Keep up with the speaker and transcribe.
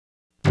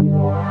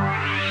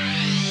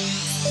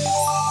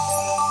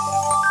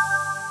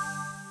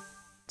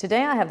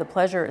Today I have the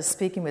pleasure of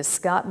speaking with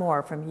Scott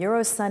Moore from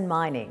Eurosun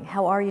Mining.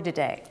 How are you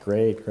today?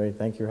 Great, great.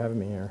 Thank you for having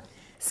me here.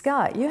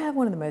 Scott, you have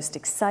one of the most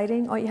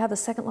exciting, you have the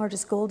second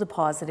largest gold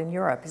deposit in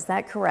Europe. Is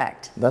that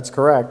correct? That's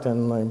correct,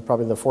 and I'm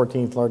probably the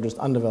 14th largest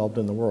undeveloped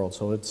in the world,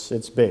 so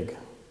it's big.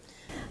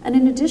 And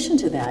in addition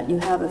to that, you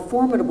have a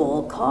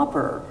formidable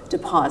copper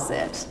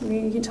deposit.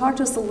 You can talk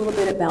to us a little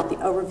bit about the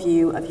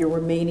overview of your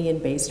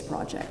Romanian-based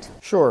project.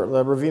 Sure.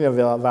 The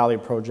Ravina Valley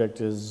project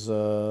is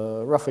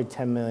roughly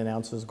 10 million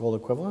ounces gold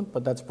equivalent,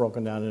 but that's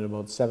broken down into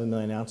about 7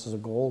 million ounces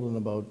of gold and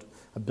about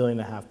 1.5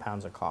 billion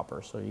pounds of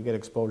copper. So you get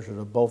exposure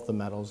to both the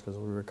metals because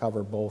we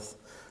recover both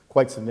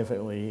quite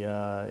significantly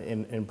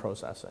in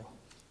processing.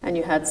 And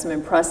you had some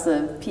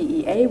impressive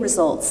PEA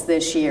results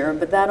this year,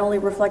 but that only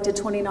reflected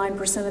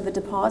 29% of the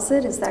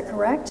deposit. Is that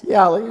correct?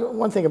 Yeah,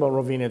 one thing about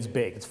Ravina, it's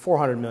big. It's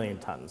 400 million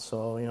tons.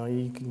 So,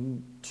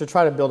 to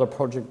try to build a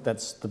project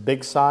that's the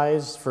big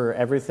size for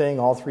everything,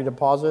 all three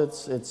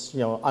deposits, it's,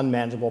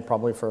 unmanageable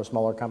probably for a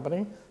smaller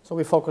company. So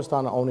we focused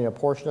on owning a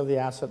portion of the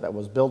asset that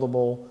was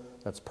buildable,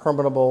 that's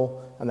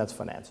permittable, and that's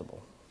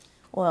financeable.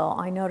 Well,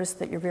 I noticed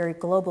that you're very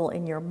global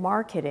in your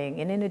marketing,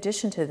 and in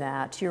addition to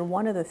that, you're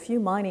one of the few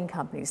mining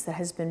companies that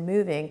has been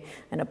moving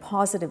in a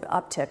positive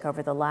uptick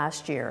over the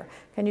last year.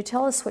 Can you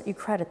tell us what you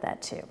credit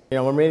that to?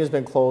 Romania's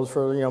been closed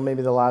for,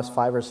 maybe the last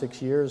 5 or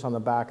 6 years on the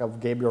back of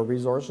Gabriel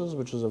Resources,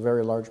 which is a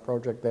very large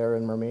project there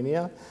in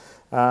Romania,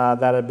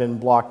 that had been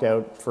blocked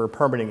out for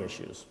permitting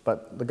issues.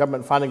 But the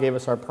government finally gave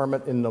us our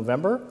permit in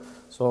November,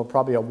 so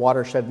probably a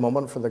watershed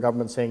moment for the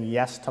government saying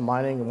yes to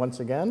mining once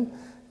again.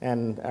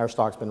 And our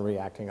stock's been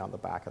reacting on the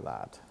back of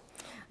that.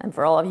 And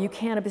for all of you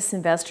cannabis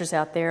investors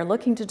out there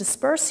looking to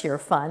disperse your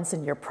funds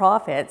and your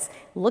profits,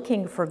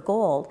 looking for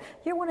gold,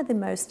 you're one of the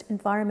most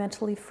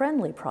environmentally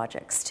friendly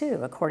projects too,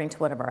 according to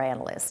one of our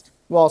analysts.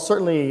 Well,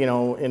 certainly,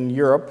 in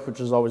Europe, which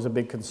is always a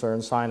big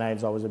concern,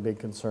 cyanide's always a big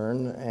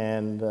concern,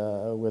 and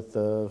with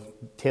the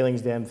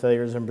tailings dam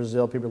failures in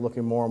Brazil, people are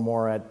looking more and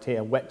more at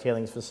wet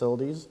tailings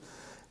facilities.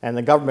 And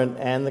the government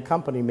and the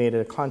company made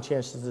a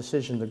conscientious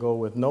decision to go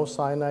with no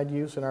cyanide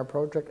use in our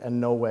project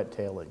and no wet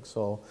tailings.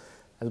 So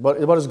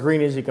about as green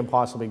as you can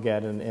possibly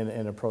get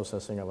in a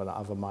processing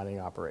of a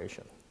mining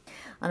operation.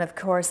 And of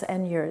course,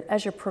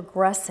 as you're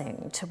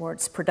progressing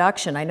towards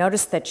production, I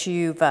noticed that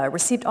you've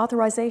received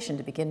authorization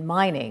to begin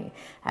mining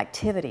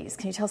activities.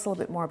 Can you tell us a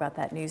little bit more about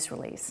that news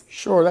release?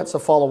 Sure, that's a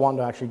follow-on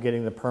to actually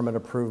getting the permit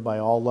approved by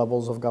all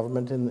levels of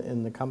government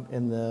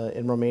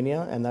in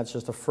Romania, and that's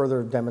just a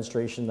further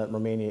demonstration that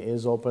Romania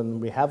is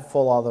open. We have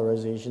full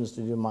authorizations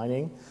to do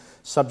mining,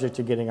 subject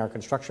to getting our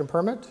construction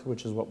permit,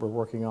 which is what we're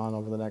working on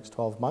over the next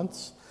 12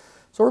 months.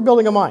 So we're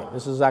building a mine.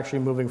 This is actually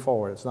moving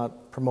forward. It's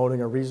not promoting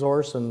a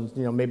resource and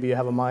maybe you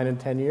have a mine in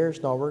 10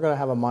 years. No, we're going to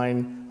have a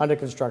mine under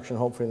construction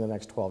hopefully in the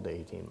next 12 to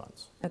 18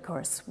 months. Of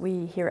course,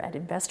 we here at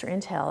Investor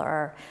Intel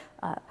are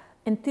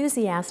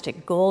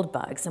enthusiastic gold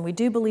bugs, and we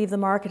do believe the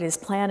market is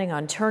planning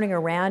on turning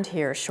around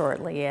here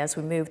shortly as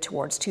we move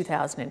towards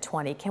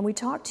 2020. Can we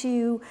talk to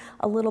you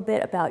a little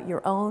bit about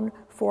your own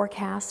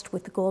forecast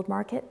with the gold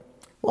market?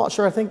 Well,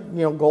 sure. I think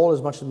gold,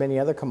 as much as many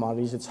other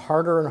commodities, it's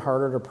harder and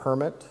harder to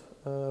permit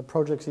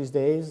projects these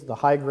days. The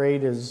high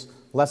grade is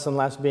less and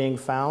less being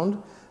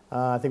found.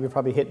 I think we've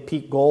probably hit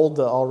peak gold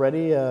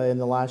already in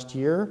the last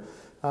year.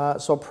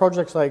 So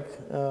projects like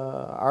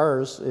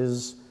ours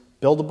is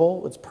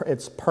buildable,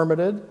 it's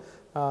permitted,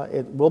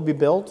 it will be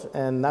built,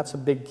 and that's a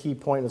big key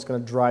point that's going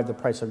to drive the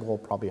price of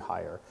gold probably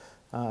higher.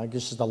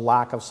 Just the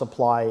lack of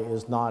supply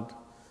is not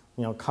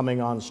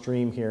coming on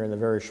stream here in the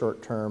very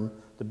short term.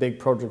 The big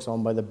projects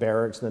owned by the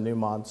Barricks and the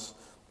Newmonts,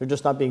 they're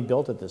just not being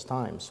built at this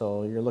time.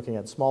 So you're looking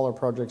at smaller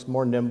projects,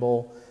 more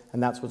nimble,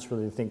 and that's what's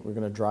really, I think, we're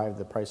going to drive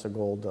the price of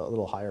gold a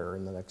little higher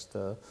in the next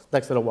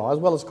little while, as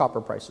well as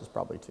copper prices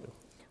probably too.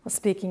 Well,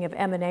 speaking of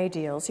M&A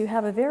deals, you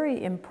have a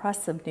very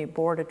impressive new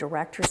board of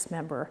directors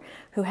member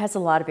who has a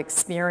lot of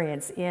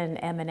experience in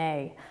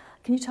M&A.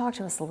 Can you talk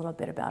to us a little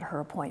bit about her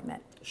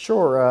appointment?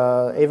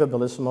 Sure. Ava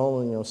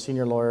Bellissimo,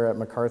 senior lawyer at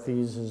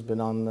McCarthy's, has been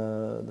on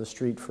the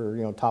street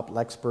for, top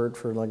expert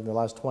for like the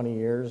last 20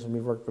 years, and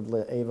we've worked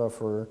with Ava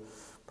for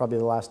probably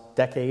the last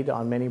decade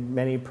on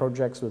many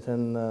projects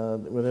within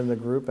the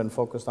group and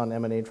focused on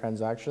M&A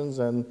transactions,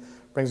 and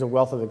brings a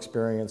wealth of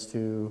experience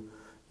to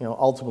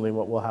ultimately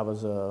what we'll have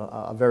as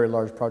a very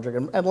large project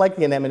and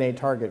likely an M&A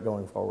target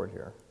going forward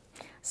here.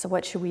 So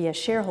what should we as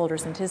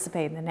shareholders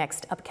anticipate in the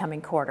next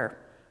upcoming quarter?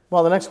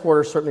 Well, the next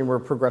quarter, certainly we're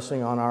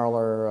progressing on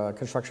our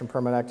construction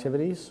permit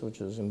activities, which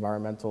is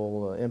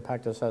environmental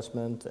impact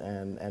assessment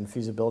and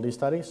feasibility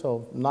study.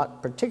 So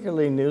not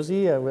particularly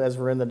newsy as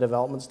we're in the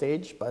development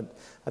stage, but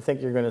I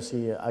think you're going to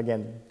see,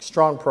 again,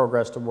 strong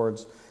progress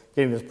towards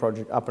getting this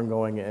project up and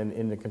going and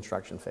in the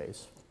construction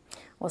phase.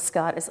 Well,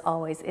 Scott, as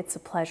always, it's a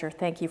pleasure.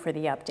 Thank you for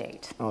the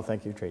update. Oh,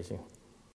 thank you, Tracy.